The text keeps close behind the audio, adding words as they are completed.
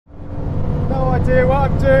idea what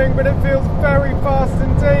I'm doing, but it feels very fast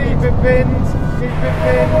indeed. Keep it pinned. Keep it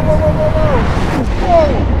pinned. Whoa, whoa, whoa, whoa, whoa.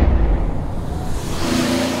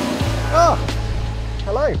 Ah,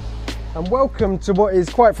 hello, and welcome to what is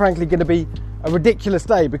quite frankly going to be a ridiculous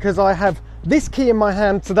day, because I have this key in my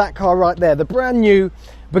hand to that car right there, the brand new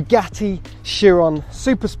Bugatti Chiron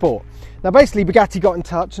Super Sport. Now basically Bugatti got in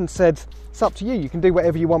touch and said, it's up to you, you can do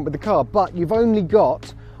whatever you want with the car, but you've only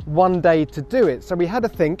got one day to do it. So we had a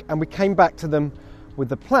think and we came back to them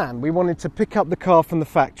with a plan. We wanted to pick up the car from the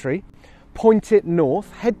factory, point it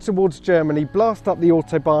north, head towards Germany, blast up the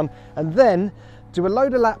Autobahn, and then do a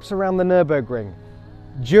load of laps around the Nurburgring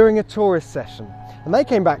during a tourist session. And they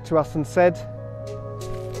came back to us and said,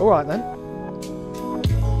 all right then.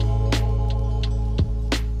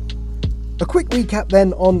 A quick recap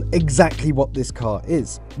then on exactly what this car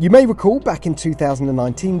is. You may recall back in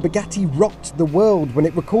 2019, Bugatti rocked the world when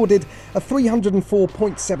it recorded a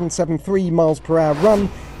 304.773 miles per hour run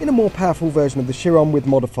in a more powerful version of the Chiron with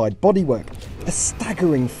modified bodywork. A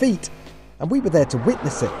staggering feat, and we were there to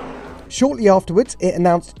witness it. Shortly afterwards, it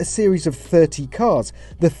announced a series of 30 cars.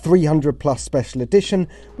 The 300 plus special edition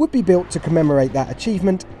would be built to commemorate that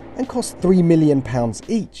achievement and cost £3 million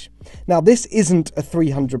each. Now this isn't a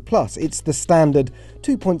 300 plus, it's the standard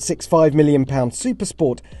 £2.65 million Super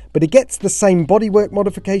Sport, but it gets the same bodywork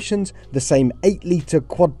modifications, the same 8-litre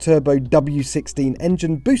quad-turbo W16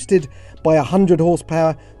 engine boosted by 100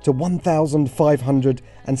 horsepower to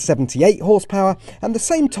 1,578 horsepower, and the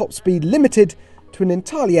same top speed limited to an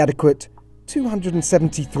entirely adequate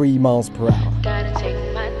 273 miles per hour.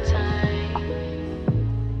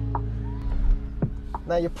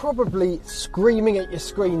 Now you're probably screaming at your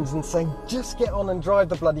screens and saying, just get on and drive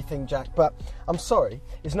the bloody thing, Jack, but I'm sorry,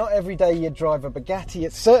 it's not every day you drive a Bugatti,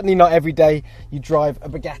 it's certainly not every day you drive a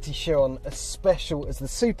Bugatti Chiron as special as the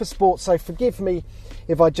Super Sport, so forgive me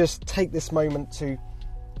if I just take this moment to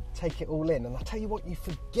take it all in. And I'll tell you what you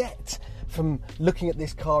forget from looking at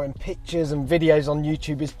this car in pictures and videos on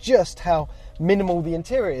YouTube is just how minimal the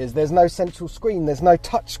interior is. There's no central screen, there's no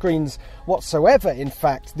touch screens whatsoever. In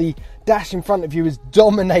fact, the dash in front of you is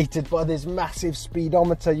dominated by this massive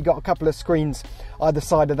speedometer. You've got a couple of screens either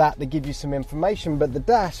side of that give you some information, but the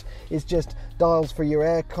dash is just dials for your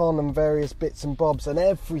aircon and various bits and bobs, and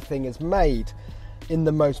everything is made in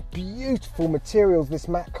the most beautiful materials, this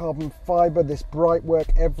matte carbon fibre, this bright work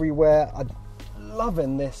everywhere. I'm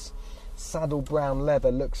loving this saddle brown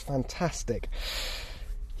leather, looks fantastic.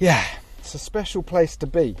 Yeah, it's a special place to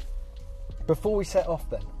be. Before we set off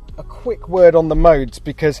then, a quick word on the modes,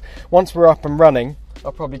 because once we're up and running,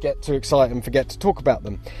 I'll probably get too excited and forget to talk about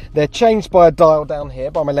them. They're changed by a dial down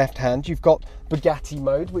here by my left hand. You've got Bugatti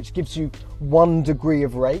mode, which gives you 1 degree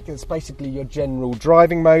of rake. It's basically your general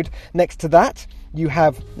driving mode. Next to that, you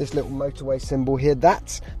have this little motorway symbol here.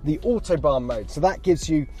 That's the Autobahn mode. So that gives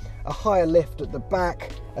you a higher lift at the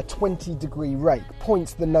back, a 20 degree rake,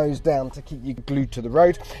 points the nose down to keep you glued to the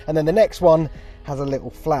road. And then the next one has a little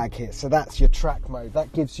flag here. So that's your track mode.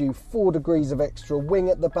 That gives you 4 degrees of extra wing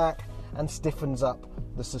at the back and stiffens up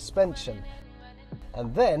the suspension.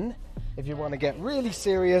 And then, if you want to get really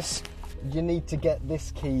serious, you need to get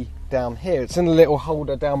this key down here. It's in a little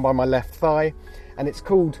holder down by my left thigh, and it's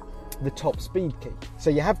called the top speed key. So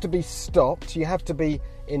you have to be stopped, you have to be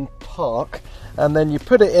in park, and then you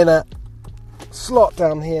put it in a slot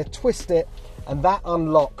down here, twist it, and that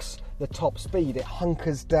unlocks the top speed. It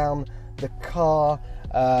hunkers down the car,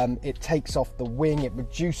 it takes off the wing, it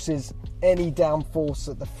reduces any downforce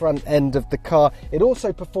at the front end of the car. It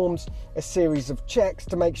also performs a series of checks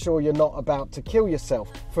to make sure you're not about to kill yourself.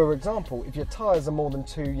 For example, if your tyres are more than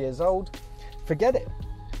 2 years old, forget it.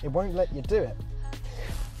 It won't let you do it.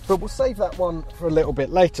 But we'll save that one for a little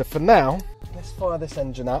bit later. For now, let's fire this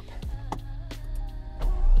engine up.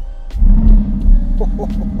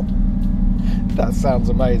 That sounds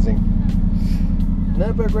amazing.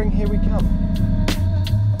 Nurburgring, here we come.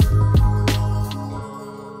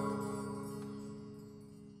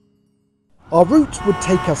 Our route would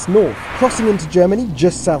take us north, crossing into Germany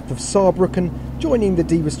just south of Saarbrücken, joining the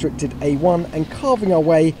derestricted A1 and carving our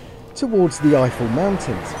way towards the Eifel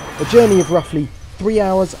Mountains. A journey of roughly 3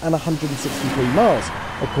 hours and 163 miles,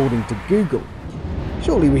 according to Google.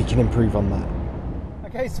 Surely we can improve on that.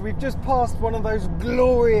 Okay, so we've just passed one of those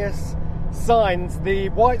glorious signs, the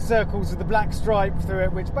white circles with the black stripe through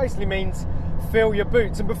it, which basically means fill your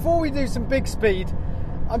boots. And before we do some big speed,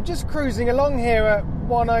 I'm just cruising along here at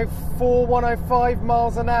 104, 105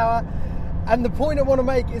 miles an hour, and the point I want to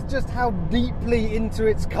make is just how deeply into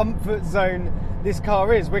its comfort zone this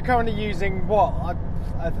car is. We're currently using, what,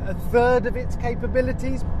 a third of its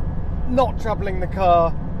capabilities, not troubling the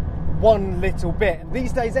car one little bit.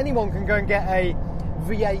 These days anyone can go and get a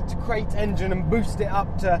V8 crate engine and boost it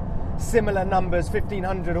up to similar numbers,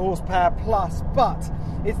 1500 horsepower plus, but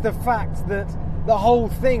it's the fact that the whole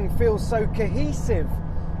thing feels so cohesive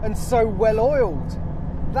and so well oiled.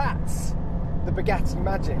 That's the Bugatti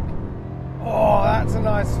magic. Oh, that's a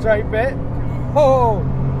nice straight bit. Oh,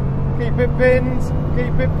 keep it pinned,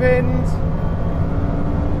 keep it pinned.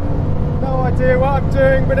 No idea what I'm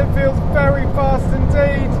doing, but it feels very fast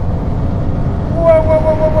indeed. Whoa, whoa,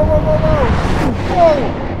 whoa, whoa, whoa, whoa, whoa,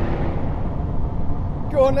 whoa.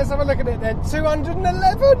 Go on, let's have a look at it then.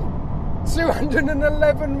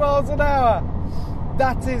 211 miles an hour.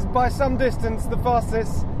 That is by some distance the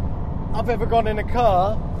fastest I've ever gone in a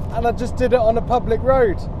car, and I just did it on a public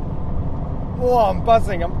road. Oh, I'm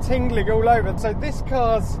buzzing, I'm tingling all over. So this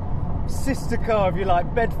car's sister car, if you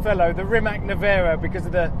like, bedfellow, the Rimac Nevera, because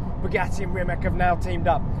of the Bugatti and Rimac have now teamed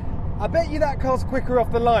up. I bet you that car's quicker off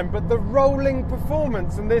the line, but the rolling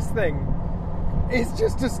performance in this thing is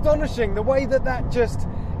just astonishing. The way that just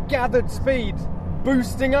gathered speed,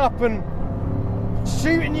 boosting up and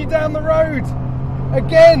shooting you down the road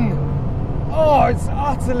again. Oh, it's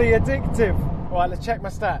utterly addictive. All right, let's check my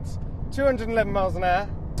stats. 211 miles an hour.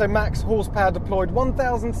 So max horsepower deployed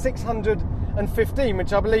 1,615,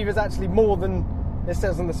 which I believe is actually more than it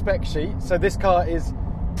says on the spec sheet. So this car is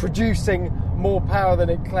producing more power than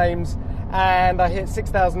it claims, and I hit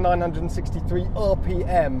 6,963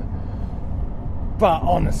 RPM. But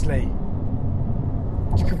honestly,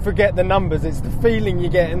 you can forget the numbers. It's the feeling you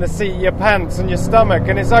get in the seat of your pants and your stomach,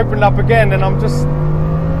 and it's opened up again, and I'm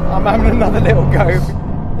having another little go.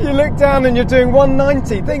 You look down and you're doing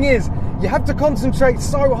 190. Thing is, you have to concentrate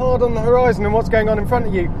so hard on the horizon and what's going on in front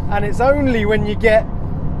of you, and it's only when you get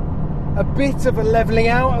a bit of a levelling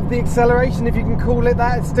out of the acceleration, if you can call it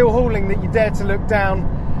that, it's still hauling, that you dare to look down,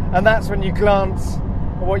 and that's when you glance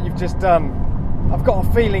at what you've just done. I've got a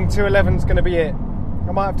feeling 211 is going to be it.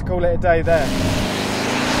 I might have to call it a day there.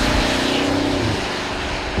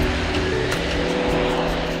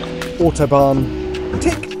 Autobahn,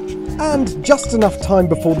 tick, and just enough time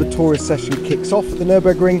before the tourist session kicks off at the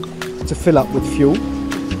Nurburgring to fill up with fuel,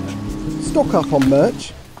 stock up on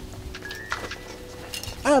merch,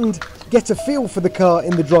 and get a feel for the car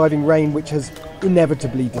in the driving rain, which has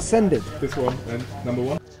inevitably descended. This one, and number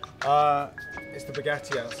one? It's the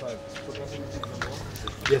Bugatti outside.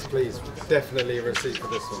 Yes, please. Definitely a receipt for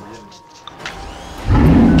this one.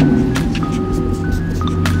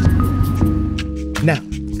 Now,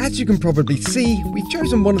 as you can probably see, we've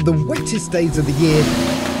chosen one of the wettest days of the year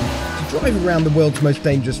to drive around the world's most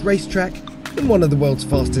dangerous racetrack in one of the world's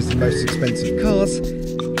fastest and most expensive cars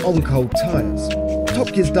on cold tyres.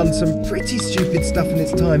 Top Gear's done some pretty stupid stuff in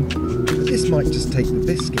its time, but this might just take the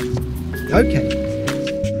biscuit. Okay,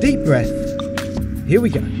 deep breath, here we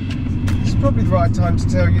go. It's probably the right time to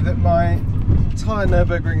tell you that my entire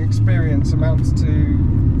Nurburgring experience amounts to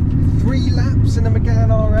 3 laps in a Megane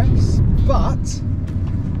RS, but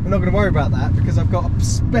we're not going to worry about that because I've got a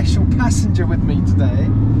special passenger with me today.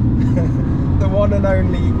 The one and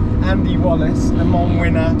only Andy Wallace, Le Mans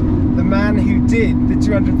winner, the man who did the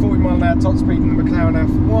 240 mile an hour top speed in the McLaren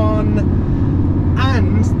F1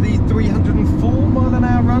 and the 304 mile an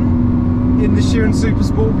hour run in the Chiron Super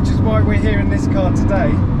Sport, which is why we're here in this car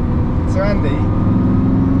today. So Andy,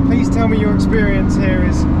 please tell me your experience here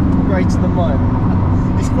is greater than mine.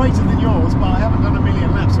 It's greater than yours, but I haven't done a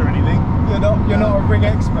million laps or anything. You're not a ring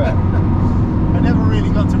expert. I never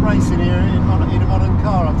really got to race in here in a modern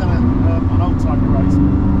car. I've done an old type of race.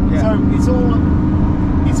 Yeah. So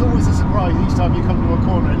it's always a surprise each time you come to a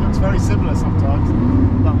corner. It looks very similar sometimes,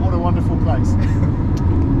 but what a wonderful place.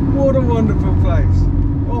 What a wonderful place.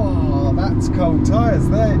 Oh, that's cold tyres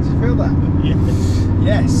there. Did you feel that? Yes.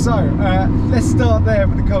 Yes, so let's start there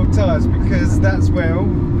with the cold tyres, because that's where all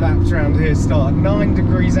laps around here start. 9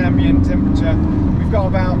 degrees ambient temperature. We've got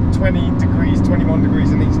about 20 degrees, 21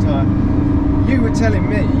 degrees in each tyre. You were telling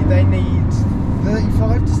me they need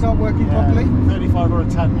 35 to start working properly? 35 or a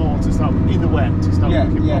tad more to start in the wet to start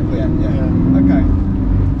working properly. Yeah. Okay.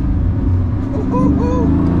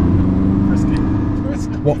 Frisky.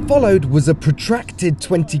 What followed was a protracted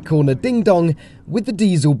 20-corner ding-dong with the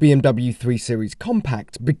diesel BMW 3 Series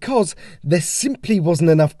Compact, because there simply wasn't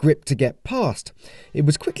enough grip to get past. It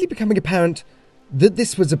was quickly becoming apparent that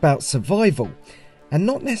this was about survival and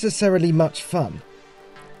not necessarily much fun.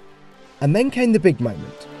 And then came the big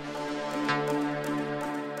moment.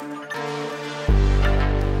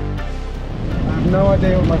 I have no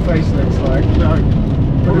idea what my face looks like. No.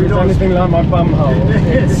 But if it's anything like my bum hole,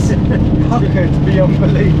 it's puckered beyond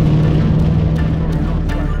belief.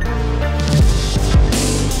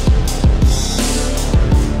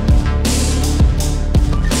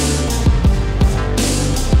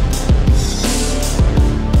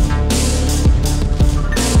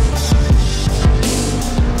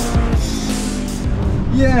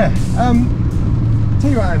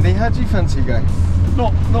 Andy, how do you fancy going?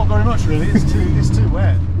 Not very much really. It's too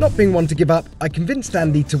wet. Not being one to give up, I convinced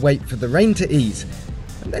Andy to wait for the rain to ease,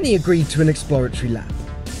 and then he agreed to an exploratory lap.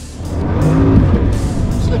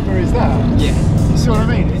 Slippery is that? Yeah. You see what I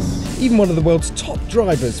mean? It's Even one of the world's top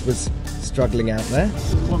drivers was struggling out there.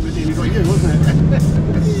 one bit nearly got you, wasn't it?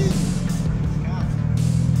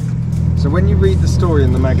 So when you read the story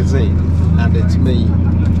in the magazine, and it's me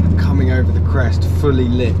coming over the crest, fully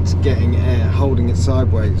lit, getting air, holding it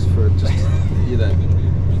sideways for just, you know,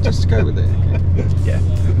 just go with it. Yeah,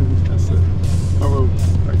 that's it. I will.